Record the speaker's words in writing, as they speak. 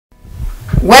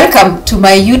Welcome to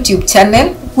my YouTube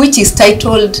channel, which is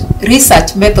titled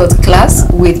Research Methods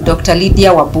Class with Dr.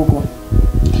 Lydia Wabugu.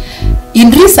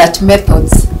 In Research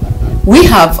Methods, we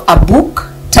have a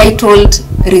book titled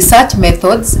Research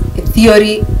Methods,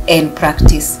 Theory and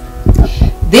Practice.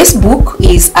 This book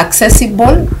is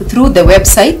accessible through the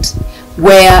website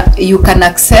where you can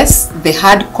access the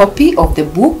hard copy of the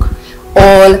book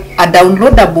or a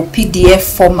downloadable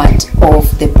PDF format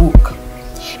of the book.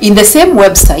 In the same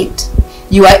website,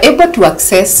 you are able to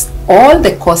access all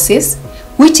the courses,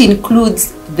 which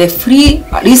includes the free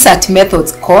Research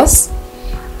Methods course,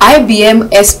 IBM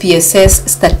SPSS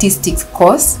Statistics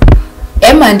course,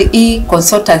 M&E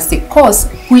Consultancy course,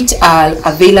 which are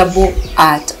available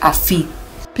at a fee.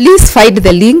 Please find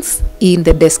the links in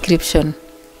the description.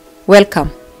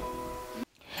 Welcome.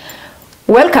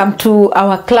 Welcome to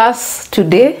our class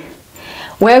today,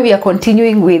 where we are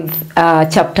continuing with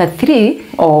chapter 3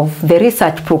 of the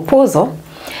research proposal.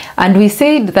 And we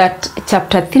said that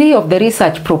chapter 3 of the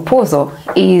research proposal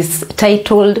is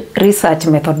titled Research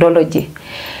Methodology.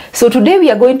 So today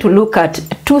we are going to look at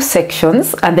two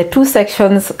sections, and the two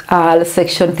sections are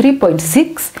section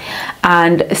 3.6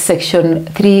 and section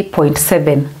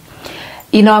 3.7.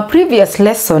 In our previous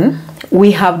lesson,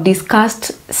 we have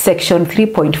discussed section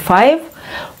 3.5,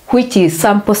 which is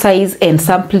sample size and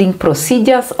sampling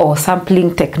procedures or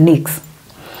sampling techniques.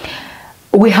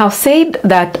 We have said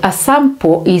that a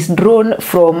sample is drawn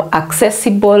from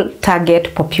accessible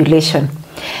target population.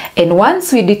 And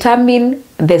once we determine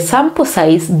the sample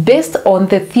size based on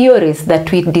the theories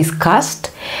that we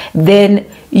discussed, then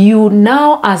you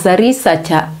now as a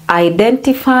researcher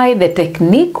identify the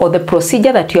technique or the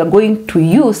procedure that you are going to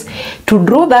use to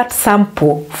draw that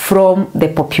sample from the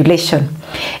population.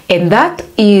 And that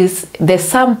is the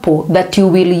sample that you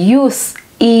will use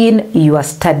in your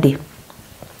study.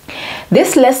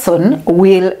 This lesson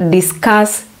will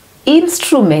discuss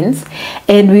instruments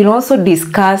and we'll also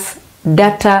discuss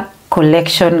data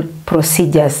collection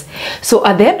procedures. So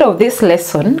at the end of this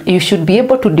lesson, you should be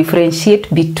able to differentiate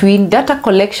between data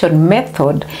collection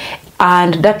method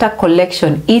and data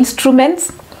collection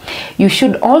instruments. You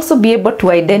should also be able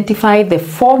to identify the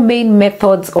four main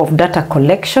methods of data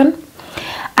collection,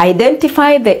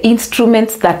 identify the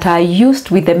instruments that are used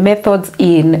with the methods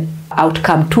in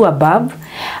outcome 2 above,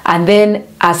 and then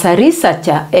as a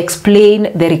researcher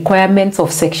explain the requirements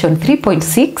of section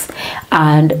 3.6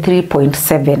 and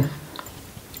 3.7.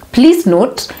 Please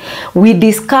note, we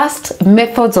discussed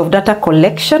methods of data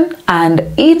collection and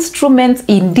instruments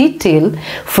in detail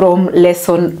from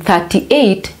lesson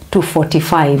 38 to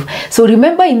 45. So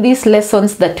remember, in these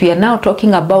lessons that we are now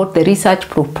talking about the research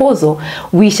proposal,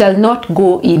 we shall not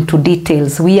go into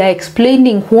details. We are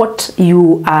explaining what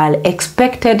you are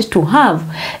expected to have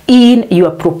in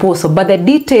your proposal, but the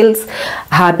details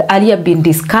had earlier been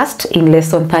discussed in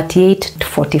lesson 38 to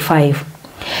 45.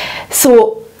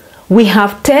 So we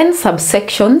have 10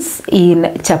 subsections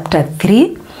in chapter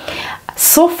 3.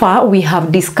 So far we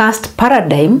have discussed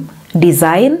paradigm,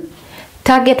 design,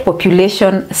 target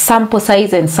population, sample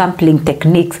size and sampling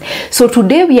techniques. So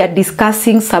today we are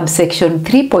discussing subsection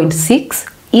 3.6,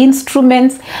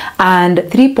 instruments, and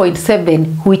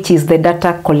 3.7, which is the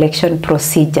data collection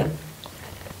procedure.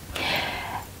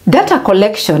 Data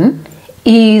collection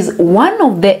is one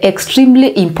of the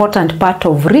extremely important part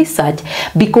of research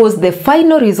because the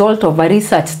final result of a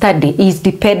research study is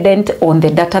dependent on the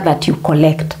data that you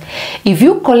collect. If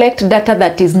you collect data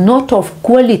that is not of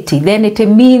quality, then it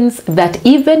means that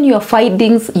even your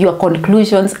findings, your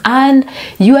conclusions, and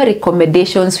your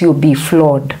recommendations will be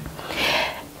flawed.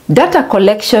 Data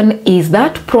collection is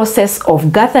that process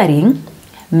of gathering,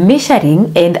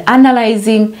 measuring, and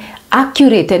analyzing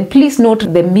accurate, and please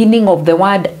note the meaning of the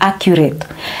word accurate,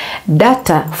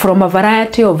 data from a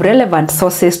variety of relevant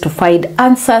sources to find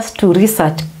answers to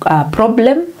research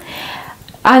problem,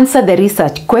 answer the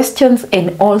research questions,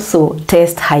 and also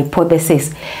test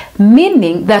hypotheses.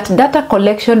 Meaning that data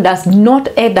collection does not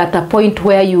end at a point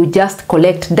where you just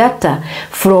collect data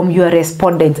from your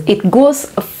respondents. It goes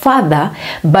further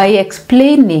by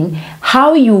explaining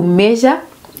how you measure,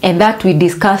 and that we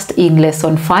discussed in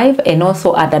lesson 5 and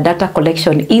also other data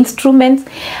collection instruments.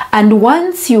 And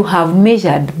once you have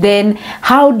measured, then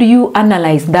how do you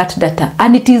analyze that data?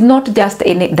 And it is not just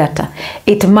any data.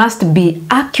 It must be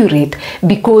accurate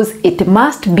because it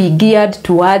must be geared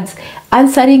towards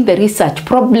answering the research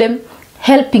problem,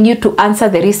 helping you to answer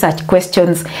the research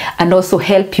questions, and also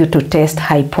help you to test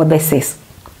hypotheses.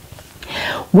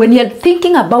 When you're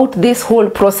thinking about this whole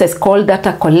process called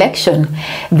data collection,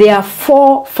 there are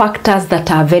 4 factors that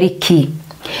are very key.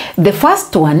 The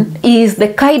first one is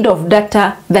the kind of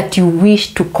data that you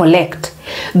wish to collect.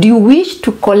 Do you wish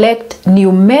to collect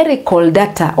numerical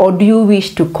data, or do you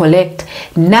wish to collect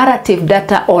narrative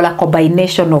data, or a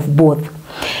combination of both?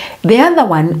 The other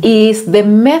one is the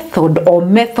method or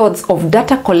methods of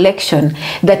data collection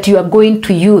that you are going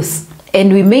to use.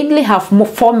 And we mainly have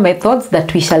 4 methods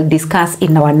that we shall discuss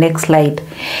in our next slide.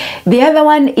 The other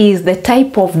one is the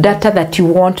type of data that you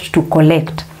want to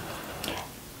collect.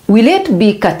 Will it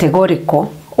be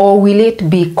categorical or will it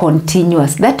be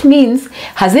continuous? That means,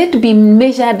 has it been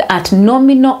measured at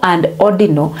nominal and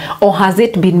ordinal, or has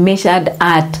it been measured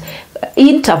at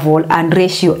interval and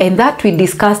ratio? And that we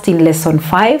discussed in lesson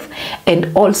 5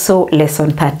 and also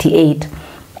lesson 38.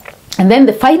 And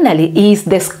then finally is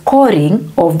the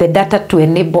scoring of the data to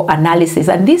enable analysis.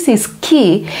 And this is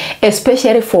key,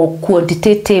 especially for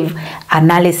quantitative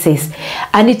analysis.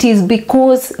 And it is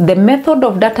because the method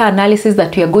of data analysis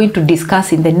that we are going to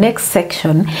discuss in the next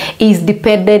section is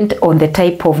dependent on the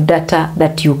type of data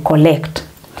that you collect.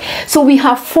 So we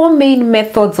have 4 main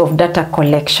methods of data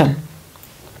collection.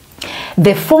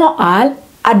 The 4 are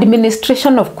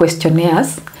administration of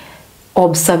questionnaires,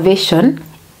 observation,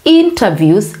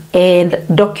 interviews, and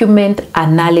document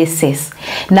analysis.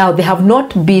 Now, they have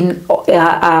not been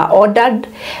ordered.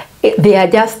 They are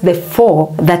just the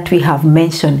 4 that we have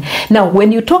mentioned. Now,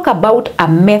 when you talk about a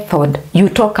method, you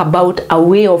talk about a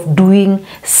way of doing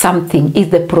something, is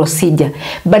the procedure.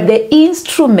 But the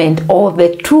instrument or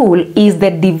the tool is the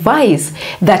device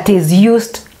that is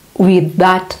used with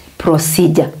that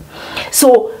procedure.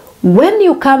 So, when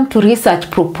you come to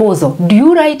research proposal, do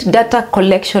you write data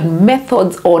collection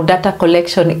methods or data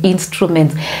collection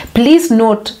instruments? Please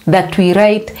note that we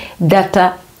write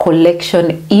data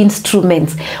collection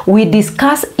instruments. We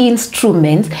discuss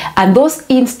instruments, and those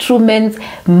instruments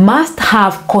must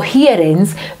have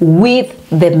coherence with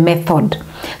the method.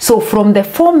 So from the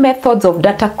 4 methods of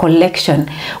data collection,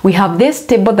 we have this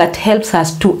table that helps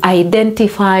us to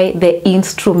identify the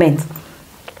instruments.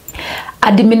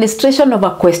 Administration of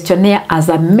a questionnaire as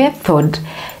a method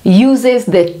uses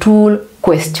the tool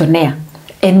questionnaire,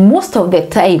 and most of the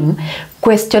time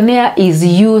questionnaire is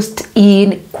used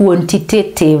in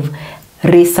quantitative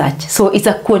research. So it's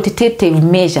a quantitative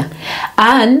measure,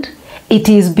 and it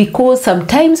is because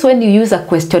sometimes when you use a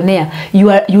questionnaire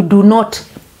you do not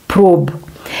probe.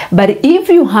 But if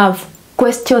you have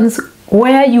questions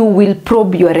where you will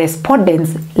probe your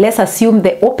respondents, let's assume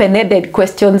the open-ended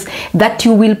questions that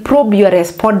you will probe your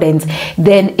respondents,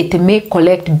 then it may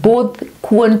collect both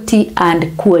quantity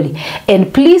and quality.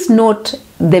 And please note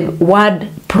the word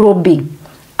probing.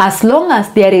 As long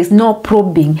as there is no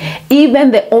probing,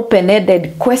 even the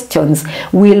open-ended questions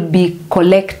will be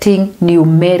collecting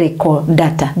numerical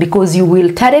data, because you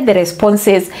will tally the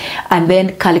responses and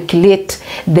then calculate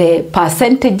the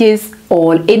percentages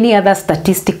or any other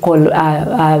statistical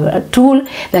tool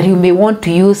that you may want to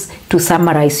use to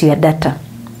summarize your data.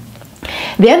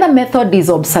 The other method is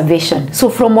observation. So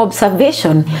from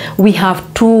observation, we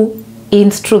have 2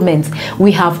 instruments.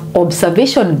 We have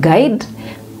observation guide,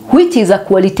 which is a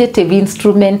qualitative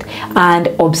instrument, and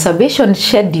observation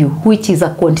schedule, which is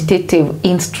a quantitative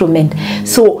instrument.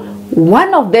 So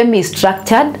one of them is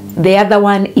structured, the other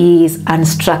one is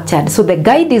unstructured. So the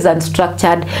guide is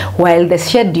unstructured while the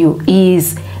schedule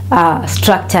is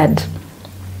structured.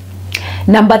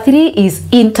 Number 3 is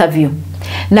interview.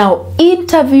 Now,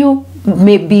 interview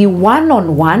may be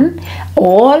one-on-one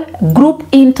or group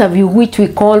interview, which we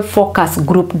call focus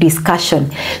group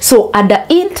discussion. So under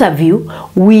interview,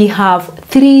 we have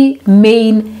 3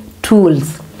 main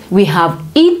tools. We have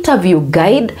interview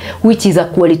guide, which is a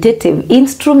qualitative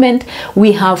instrument.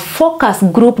 We have focus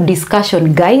group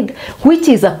discussion guide, which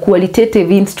is a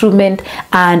qualitative instrument,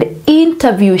 and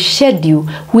interview schedule,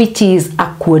 which is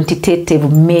a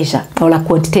quantitative measure or a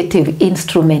quantitative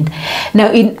instrument.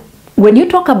 Now, when you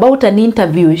talk about an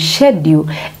interview schedule,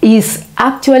 is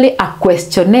actually a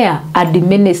questionnaire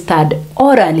administered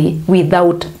orally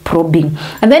without probing.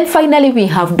 And then finally, we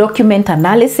have document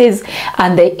analysis,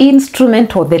 and the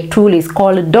instrument or the tool is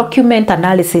called document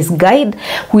analysis guide,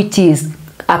 which is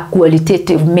a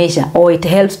qualitative measure, or it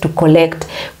helps to collect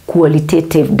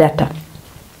qualitative data.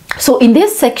 So in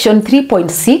this section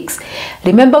 3.6,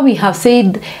 remember we have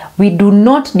said we do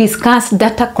not discuss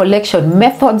data collection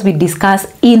methods, we discuss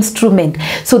instrument.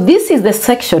 So this is the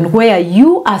section where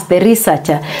you as the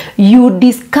researcher, you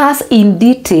discuss in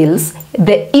details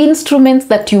the instruments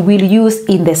that you will use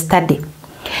in the study.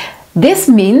 This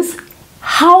means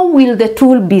how will the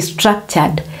tool be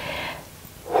structured?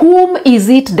 Whom is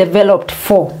it developed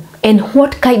for? and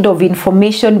what kind of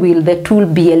information will the tool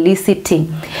be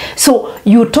eliciting. So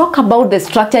you talk about the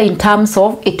structure in terms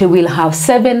of it will have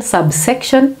 7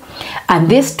 subsections, and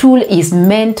this tool is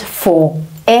meant for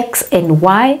X and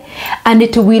Y, and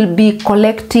it will be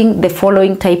collecting the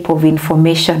following type of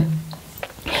information.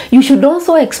 You should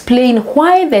also explain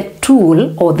why the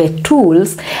tool or the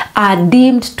tools are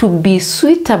deemed to be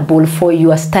suitable for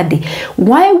your study.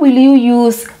 Why will you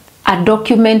use a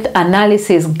document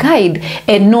analysis guide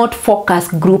and not focus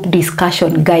group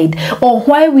discussion guide? Or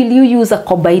why will you use a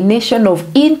combination of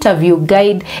interview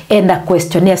guide and a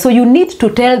questionnaire? So you need to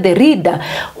tell the reader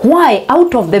why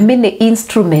out of the many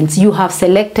instruments you have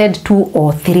selected 2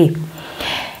 or 3.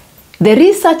 The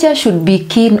researcher should be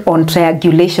keen on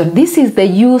triangulation. This is the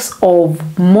use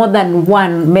of more than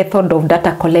one method of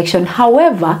data collection.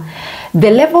 However,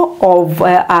 the level of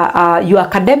your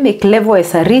academic level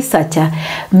as a researcher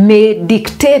may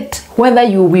dictate whether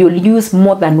you will use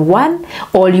more than one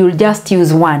or you'll just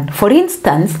use one. For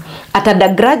instance, at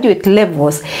undergraduate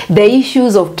levels, the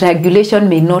issues of triangulation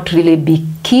may not really be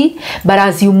key, but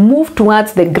as you move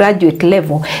towards the graduate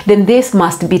level, then this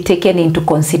must be taken into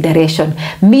consideration,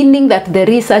 meaning that the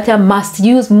researcher must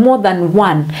use more than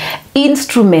one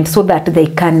instrument so that they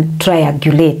can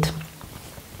triangulate.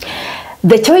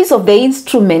 The choice of the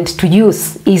instrument to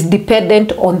use is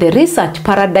dependent on the research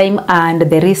paradigm and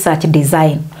the research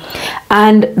design.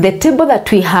 And the table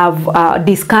that we have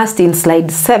discussed in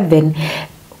slide 7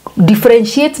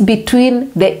 differentiates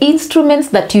between the instruments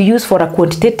that you use for a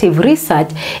quantitative research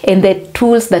and the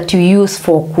tools that you use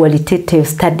for qualitative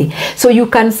study. So you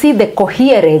can see the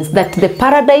coherence that the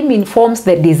paradigm informs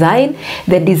the design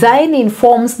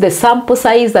informs the sample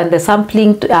size and the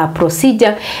sampling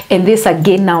procedure, and this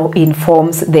again now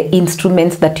informs the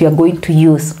instruments that you are going to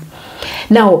use.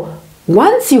 Now,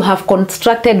 once you have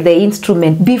constructed the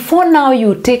instrument, before now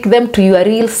you take them to your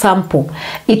real sample,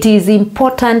 it is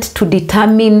important to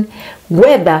determine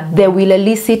whether they will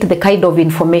elicit the kind of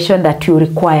information that you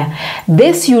require.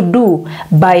 This you do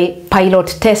by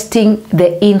pilot testing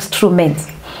the instruments.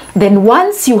 Then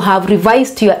once you have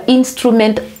revised your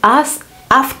instrument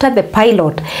after the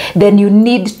pilot, then you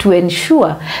need to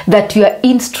ensure that your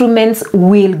instruments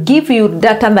will give you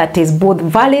data that is both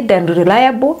valid and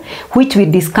reliable, which we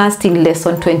discussed in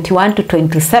lesson 21 to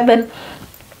 27.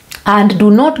 And do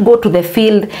not go to the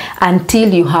field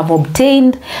until you have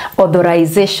obtained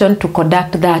authorization to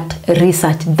conduct that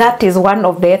research. That is one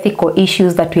of the ethical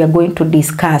issues that we are going to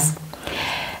discuss.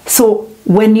 So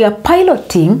when you are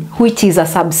piloting, which is a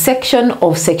subsection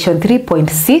of section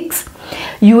 3.6,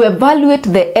 you evaluate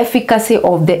the efficacy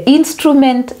of the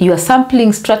instrument, your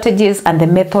sampling strategies, and the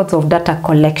methods of data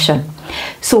collection.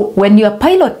 So when you are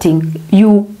piloting,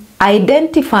 you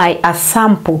identify a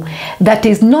sample that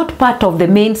is not part of the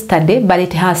main study, but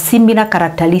it has similar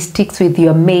characteristics with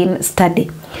your main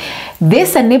study.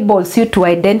 This enables you to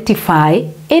identify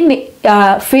any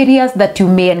failures that you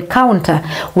may encounter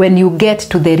when you get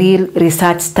to the real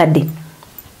research study.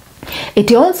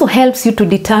 It also helps you to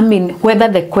determine whether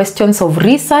the questions of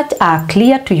research are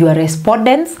clear to your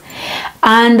respondents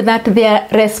and that they are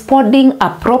responding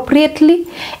appropriately,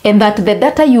 and that the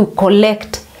data you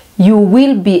collect, you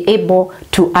will be able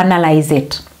to analyze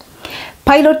it.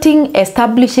 Piloting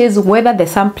establishes whether the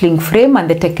sampling frame and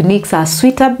the techniques are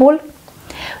suitable.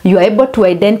 You are able to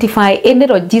identify any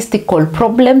logistical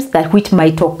problems which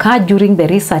might occur during the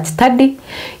research study.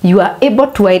 You are able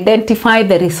to identify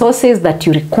the resources that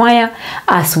you require,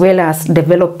 as well as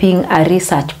developing a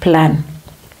research plan.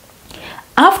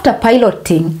 After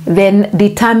piloting, then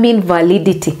determine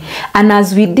validity. And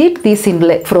as we did this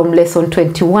from lesson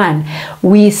 21,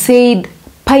 we said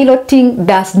piloting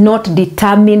does not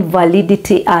determine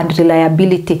validity and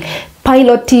reliability.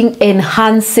 Piloting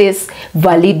enhances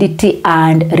validity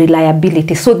and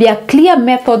reliability. So there are clear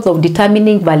methods of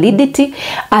determining validity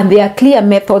and there are clear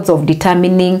methods of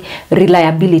determining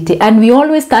reliability. And we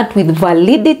always start with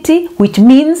validity, which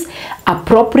means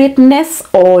appropriateness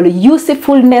or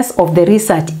usefulness of the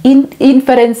research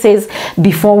inferences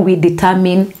before we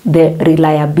determine the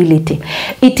reliability.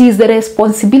 It is the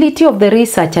responsibility of the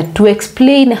researcher to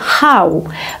explain how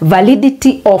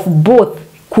validity of both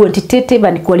quantitative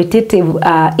and qualitative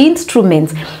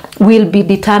instruments will be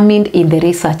determined in the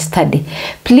research study.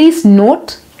 Please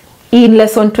note, in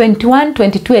lesson 21,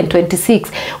 22, and 26,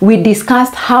 we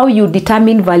discussed how you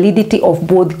determine validity of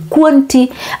both quantity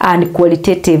and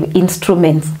qualitative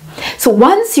instruments. So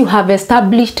once you have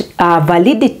established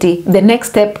validity, the next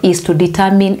step is to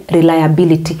determine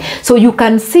reliability. So you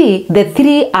can see the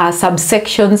 3 are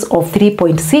subsections of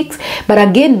 3.6, but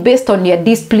again, based on your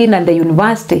discipline and the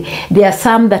university, there are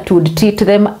some that would treat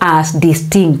them as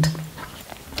distinct.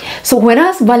 So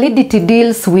whereas validity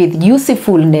deals with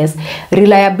usefulness,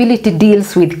 reliability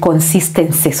deals with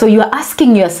consistency. So you are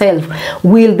asking yourself,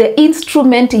 will the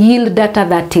instrument yield data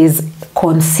that is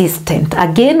consistent?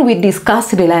 Again, we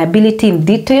discussed reliability in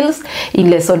details in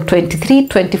lesson 23,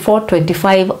 24,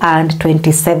 25, and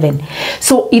 27.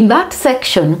 So in that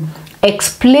section,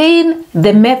 explain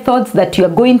the methods that you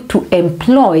are going to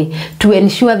employ to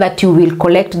ensure that you will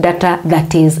collect data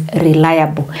that is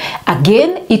reliable.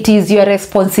 Again, it is your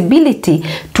responsibility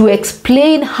to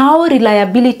explain how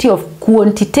reliability of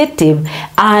quantitative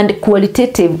and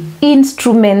qualitative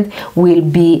instrument will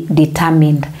be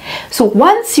determined. So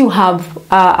once you have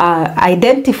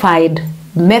identified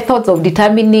methods of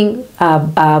determining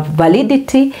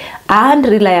validity and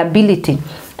reliability,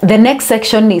 the next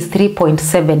section is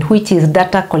 3.7, which is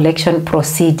data collection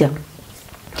procedure.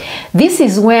 This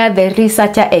is where the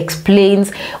researcher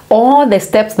explains all the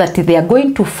steps that they are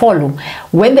going to follow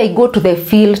when they go to the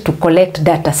field to collect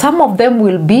data. Some of them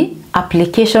will be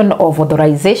application of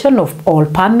authorization of all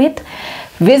permit,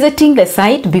 visiting the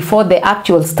site before the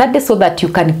actual study so that you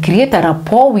can create a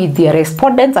rapport with your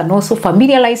respondents and also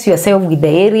familiarize yourself with the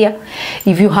area.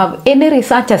 If you have any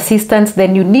research assistants,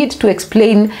 then you need to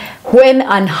explain when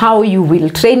and how you will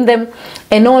train them,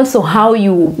 and also how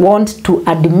you want to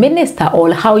administer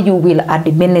or how you will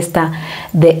administer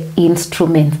the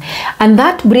instrument. And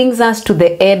that brings us to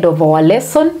the end of our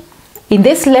lesson. In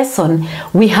this lesson,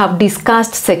 we have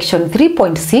discussed section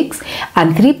 3.6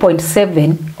 and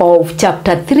 3.7 of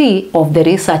chapter 3 of the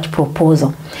research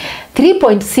proposal.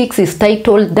 3.6 is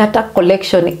titled Data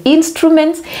Collection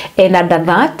Instruments, and under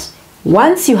that,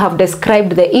 once you have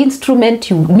described the instrument,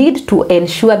 you need to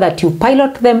ensure that you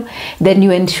pilot them, then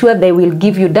you ensure they will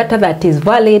give you data that is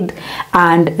valid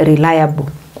and reliable.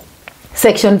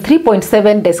 Section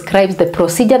 3.7 describes the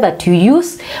procedure that you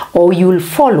use or you will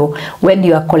follow when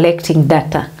you are collecting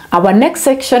data. Our next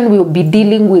section will be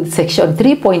dealing with section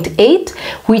 3.8,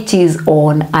 which is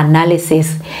on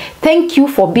analysis. Thank you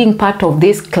for being part of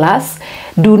this class.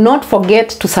 Do not forget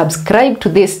to subscribe to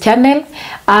this channel,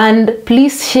 and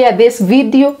please share this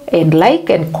video and like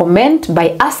and comment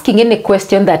by asking any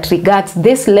question that regards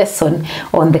this lesson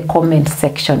on the comment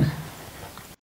section.